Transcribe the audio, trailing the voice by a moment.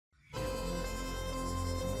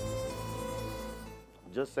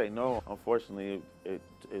Just Say No, unfortunately, it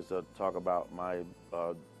is a talk about my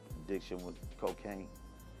addiction with cocaine.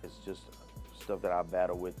 It's just stuff that I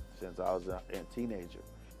battle with since I was a teenager.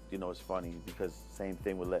 You know, it's funny because same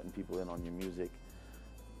thing with letting people in on your music.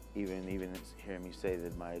 Even hearing me say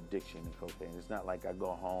that my addiction to cocaine, it's not like I go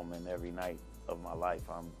home and every night of my life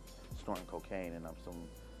I'm snorting cocaine and I'm some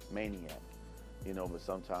maniac. You know, but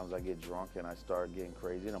sometimes I get drunk and I start getting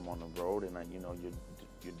crazy and I'm on the road and you know,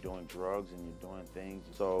 you're doing drugs and you're doing things.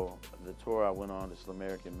 So the tour I went on, this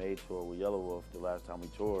American Made tour with Yelawolf, the last time we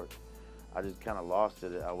toured, I just kind of lost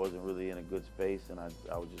it. I wasn't really in a good space and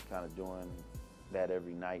I was just kind of doing that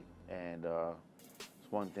every night. And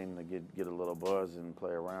it's one thing to get a little buzz and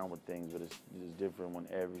play around with things, but it's different when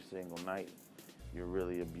every single night you're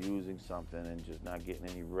really abusing something and just not getting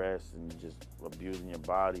any rest and just abusing your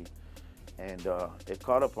body. And it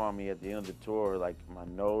caught up on me at the end of the tour, like my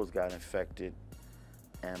nose got infected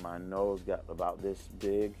and my nose got about this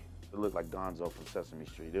big. It looked like Gonzo from Sesame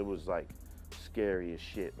Street. It was like scary as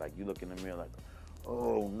shit. Like you look in the mirror like,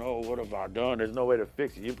 oh no, what have I done? There's no way to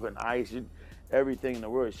fix it. You putting ice, everything in the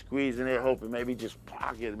world, squeezing it, hoping maybe just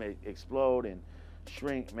pocket, may explode and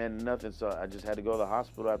shrink, man, nothing. So I just had to go to the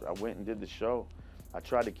hospital. I went and did the show. I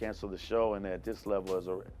tried to cancel the show, and at this level as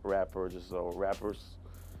a rapper, just so rappers,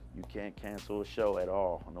 you can't cancel a show at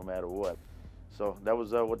all, no matter what. So that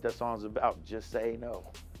was what that song's about, Just Say No.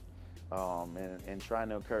 And trying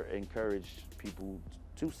to encourage people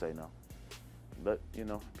to say no. But, you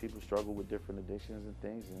know, people struggle with different addictions and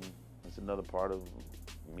things, and it's another part of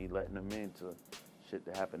me letting them into shit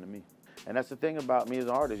that happened to me. And that's the thing about me as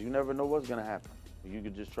an artist, you never know what's gonna happen. You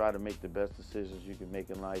could just try to make the best decisions you can make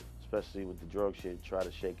in life, especially with the drug shit, try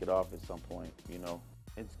to shake it off at some point, you know.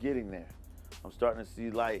 It's getting there. I'm starting to see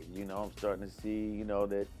light, you know, I'm starting to see, you know,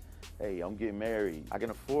 that, hey, I'm getting married. I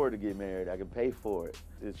can afford to get married, I can pay for it.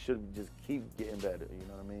 It should just keep getting better, you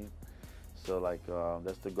know what I mean? So like,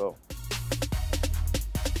 that's the goal.